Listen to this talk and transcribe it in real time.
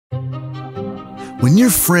When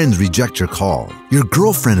your friends reject your call, your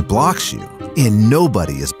girlfriend blocks you, and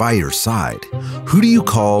nobody is by your side, who do you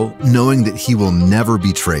call knowing that he will never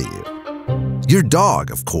betray you? Your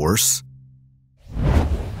dog, of course.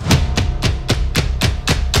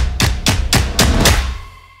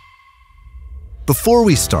 Before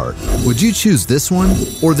we start, would you choose this one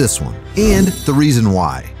or this one? And the reason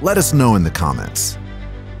why? Let us know in the comments.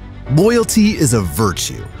 Loyalty is a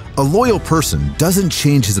virtue. A loyal person doesn't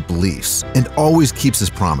change his beliefs and always keeps his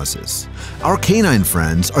promises. Our canine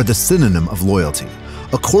friends are the synonym of loyalty.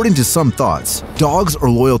 According to some thoughts, dogs are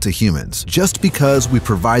loyal to humans just because we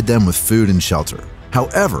provide them with food and shelter.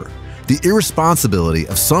 However, the irresponsibility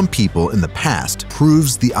of some people in the past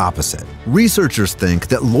proves the opposite. Researchers think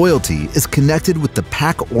that loyalty is connected with the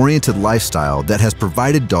pack-oriented lifestyle that has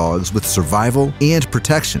provided dogs with survival and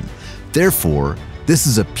protection. Therefore, this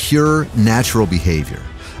is a pure, natural behavior.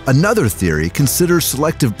 Another theory considers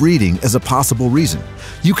selective breeding as a possible reason.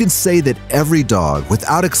 You can say that every dog,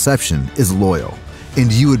 without exception, is loyal,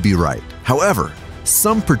 and you would be right. However,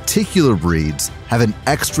 some particular breeds have an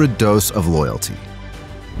extra dose of loyalty.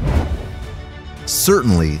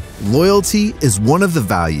 Certainly, loyalty is one of the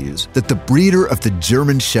values that the breeder of the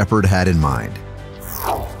German Shepherd had in mind.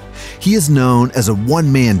 He is known as a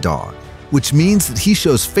one-man dog, which means that he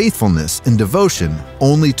shows faithfulness and devotion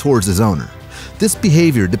only towards his owner. This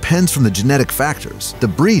behavior depends from the genetic factors, the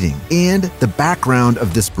breeding, and the background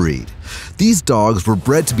of this breed. These dogs were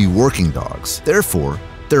bred to be working dogs. Therefore,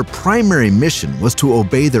 their primary mission was to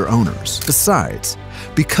obey their owners. Besides,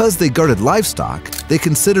 because they guarded livestock, they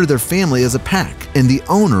consider their family as a pack and the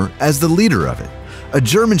owner as the leader of it. A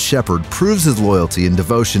German Shepherd proves his loyalty and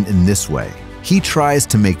devotion in this way. He tries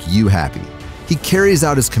to make you happy. He carries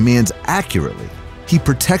out his commands accurately. He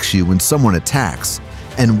protects you when someone attacks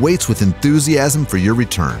and waits with enthusiasm for your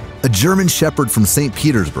return. A German Shepherd from St.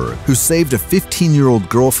 Petersburg, who saved a 15-year-old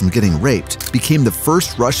girl from getting raped, became the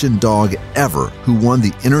first Russian dog ever who won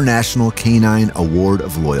the International Canine Award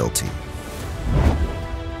of Loyalty.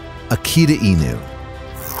 Akita Inu.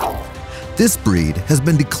 This breed has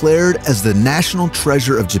been declared as the national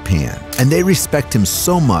treasure of Japan, and they respect him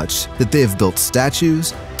so much that they have built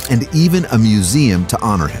statues and even a museum to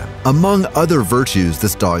honor him. Among other virtues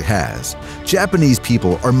this dog has, Japanese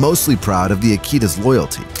people are mostly proud of the Akita's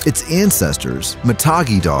loyalty. Its ancestors,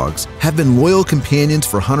 Matagi dogs, have been loyal companions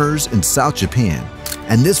for hunters in South Japan,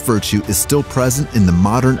 and this virtue is still present in the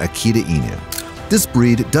modern Akita Inu. This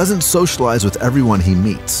breed doesn't socialize with everyone he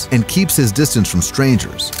meets and keeps his distance from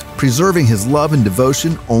strangers, preserving his love and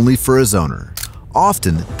devotion only for his owner.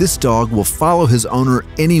 Often, this dog will follow his owner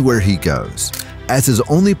anywhere he goes, as his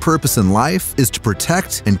only purpose in life is to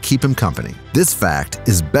protect and keep him company. This fact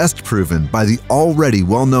is best proven by the already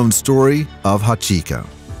well-known story of Hachiko.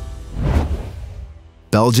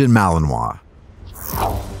 Belgian Malinois.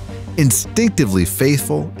 Instinctively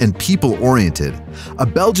faithful and people-oriented, a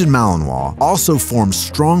Belgian Malinois also forms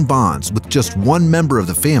strong bonds with just one member of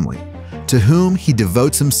the family, to whom he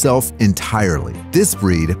devotes himself entirely. This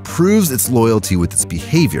breed proves its loyalty with its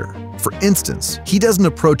behavior. For instance, he doesn't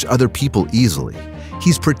approach other people easily.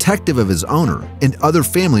 He's protective of his owner and other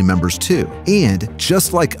family members too. And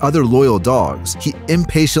just like other loyal dogs, he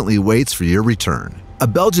impatiently waits for your return. A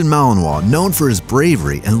Belgian Malinois known for his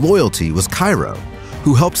bravery and loyalty was Cairo,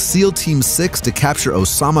 who helped SEAL Team 6 to capture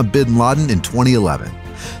Osama bin Laden in 2011.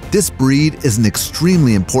 This breed is an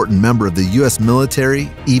extremely important member of the US military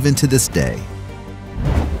even to this day.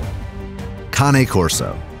 Cane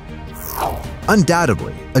Corso.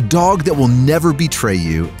 Undoubtedly, a dog that will never betray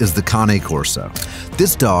you is the Cane Corso.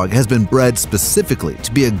 This dog has been bred specifically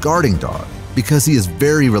to be a guarding dog because he is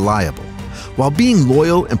very reliable. While being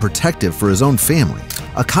loyal and protective for his own family,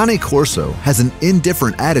 a Cane Corso has an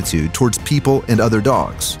indifferent attitude towards people and other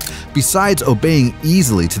dogs. Besides obeying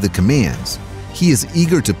easily to the commands, he is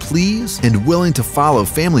eager to please and willing to follow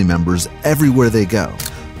family members everywhere they go.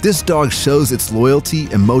 This dog shows its loyalty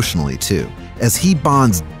emotionally too, as he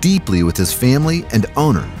bonds deeply with his family and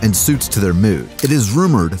owner and suits to their mood. It is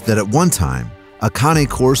rumored that at one time, a Cane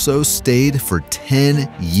Corso stayed for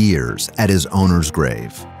 10 years at his owner's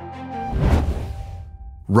grave.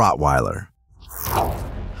 Rottweiler.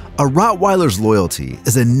 A Rottweiler's loyalty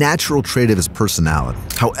is a natural trait of his personality.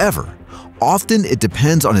 However, often it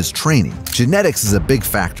depends on his training. Genetics is a big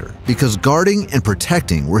factor because guarding and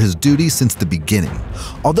protecting were his duties since the beginning.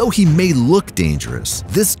 Although he may look dangerous,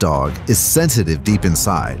 this dog is sensitive deep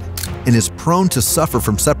inside and is prone to suffer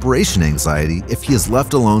from separation anxiety if he is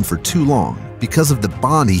left alone for too long because of the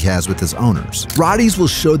bond he has with his owners. Rotties will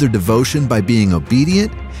show their devotion by being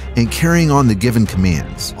obedient and carrying on the given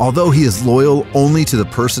commands, although he is loyal only to the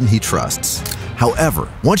person he trusts. However,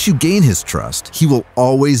 once you gain his trust, he will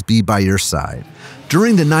always be by your side.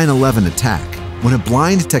 During the 9/11 attack, when a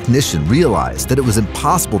blind technician realized that it was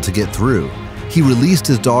impossible to get through, he released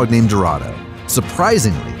his dog named Dorado.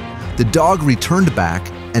 Surprisingly, the dog returned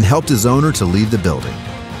back and helped his owner to leave the building.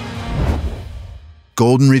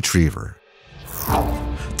 Golden Retriever.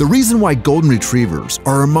 The reason why Golden Retrievers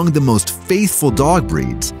are among the most faithful dog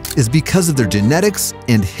breeds is because of their genetics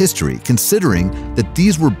and history, considering that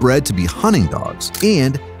these were bred to be hunting dogs,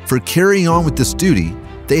 and for carrying on with this duty,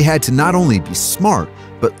 they had to not only be smart,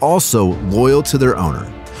 but also loyal to their owner.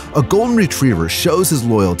 A Golden Retriever shows his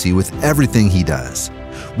loyalty with everything he does.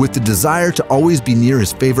 With the desire to always be near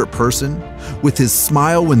his favorite person, with his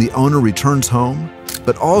smile when the owner returns home,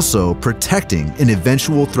 but also protecting in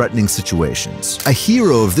eventual threatening situations. A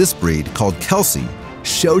hero of this breed, called Kelsey,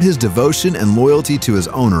 showed his devotion and loyalty to his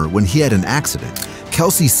owner when he had an accident.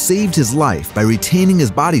 Kelsey saved his life by retaining his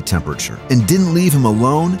body temperature and didn't leave him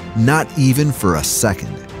alone, not even for a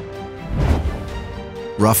second.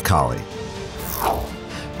 Rough Collie.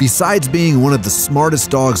 Besides being one of the smartest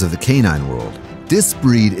dogs of the canine world, this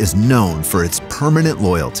breed is known for its permanent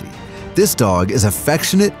loyalty. This dog is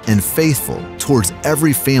affectionate and faithful towards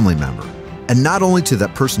every family member, and not only to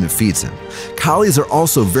that person who feeds him. Collies are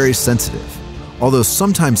also very sensitive, although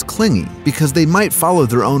sometimes clingy because they might follow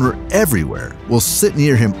their owner everywhere, will sit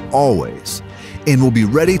near him always, and will be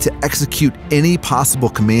ready to execute any possible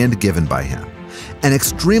command given by him. An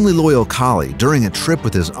extremely loyal collie during a trip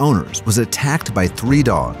with his owners was attacked by 3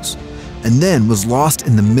 dogs, and then was lost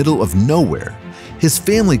in the middle of nowhere. His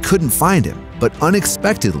family couldn't find him, but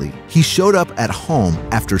unexpectedly, he showed up at home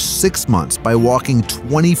after 6 months by walking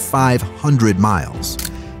 2,500 miles.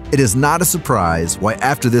 It is not a surprise why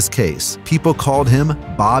after this case, people called him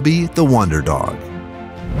Bobby the Wonder Dog.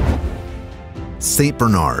 Saint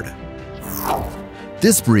Bernard.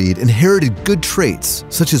 This breed inherited good traits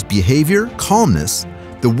such as behavior, calmness,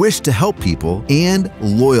 the wish to help people, and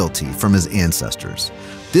loyalty from his ancestors.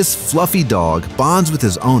 This fluffy dog bonds with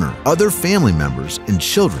his owner, other family members, and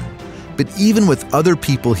children, but even with other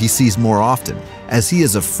people he sees more often, as he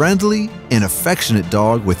is a friendly and affectionate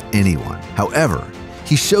dog with anyone. However,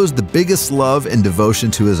 he shows the biggest love and devotion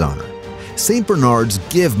to his owner. Saint Bernards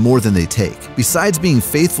give more than they take. Besides being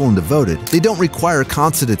faithful and devoted, they don't require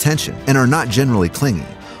constant attention and are not generally clingy.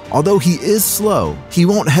 Although he is slow, he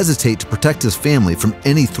won't hesitate to protect his family from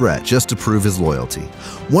any threat just to prove his loyalty.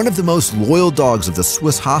 One of the most loyal dogs of the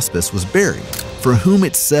Swiss hospice was Barry, for whom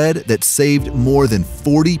it's said that saved more than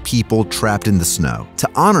 40 people trapped in the snow. To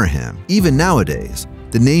honor him, even nowadays,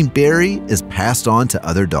 the name Barry is passed on to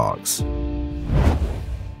other dogs.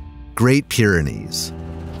 Great Pyrenees.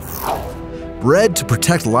 Bred to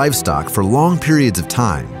protect livestock for long periods of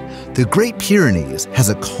time, the Great Pyrenees has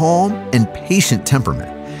a calm and patient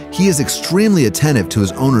temperament. He is extremely attentive to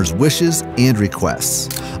his owner's wishes and requests.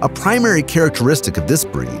 A primary characteristic of this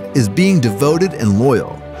breed is being devoted and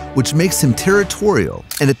loyal, which makes him territorial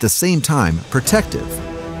and at the same time protective,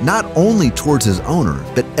 not only towards his owner,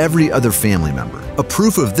 but every other family member. A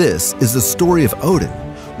proof of this is the story of Odin.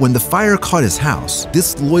 When the fire caught his house,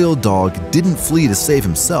 this loyal dog didn't flee to save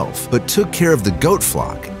himself, but took care of the goat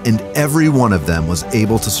flock, and every one of them was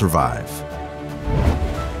able to survive.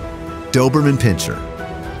 Doberman Pinscher.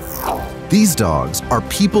 These dogs are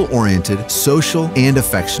people-oriented, social, and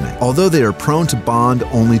affectionate, although they are prone to bond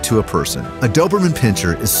only to a person. A Doberman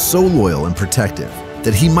Pinscher is so loyal and protective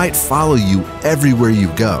that he might follow you everywhere you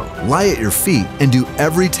go, lie at your feet, and do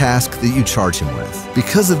every task that you charge him with.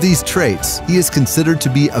 Because of these traits, he is considered to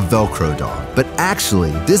be a Velcro dog. But actually,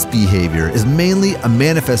 this behavior is mainly a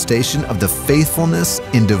manifestation of the faithfulness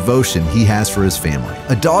and devotion he has for his family.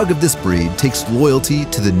 A dog of this breed takes loyalty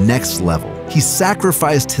to the next level. He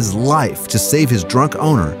sacrificed his life to save his drunk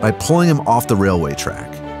owner by pulling him off the railway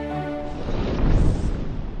track.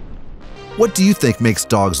 What do you think makes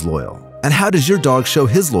dogs loyal? And how does your dog show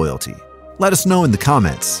his loyalty? Let us know in the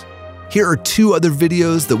comments. Here are 2 other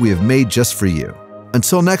videos that we have made just for you.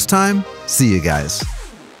 Until next time, see you guys.